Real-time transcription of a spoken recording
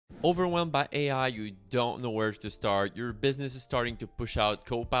Overwhelmed by AI, you don't know where to start. Your business is starting to push out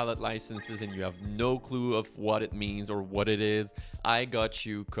Copilot licenses and you have no clue of what it means or what it is. I got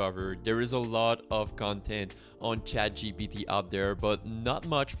you covered. There is a lot of content on ChatGPT out there, but not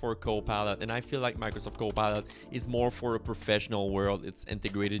much for Copilot. And I feel like Microsoft Copilot is more for a professional world. It's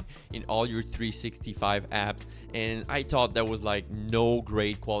integrated in all your 365 apps. And I thought there was like no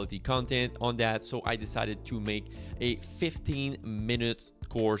great quality content on that. So I decided to make a 15-minute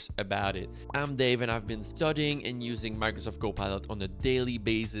course about it. I'm Dave and I've been studying and using Microsoft Copilot on a daily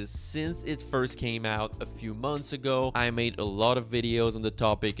basis since it first came out a few months ago. I made a lot of videos on the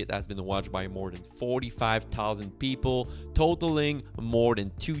topic. It has been watched by more than 45,000 people, totaling more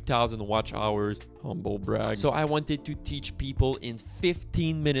than 2,000 watch hours. Humble brag. So I wanted to teach people in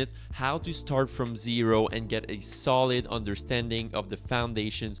 15 minutes how to start from zero and get a solid understanding of the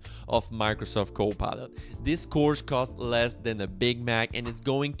foundations of Microsoft Copilot. This course costs less than a Big Mac and it's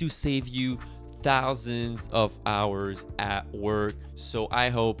going to save you thousands of hours at work. So I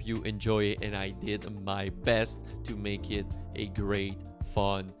hope you enjoy it, and I did my best to make it a great,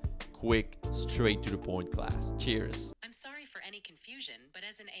 fun, quick, straight to the point class. Cheers. I'm sorry for any confusion, but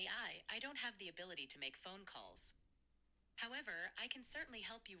as an AI, I don't have the ability to make phone calls. However, I can certainly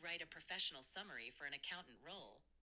help you write a professional summary for an accountant role.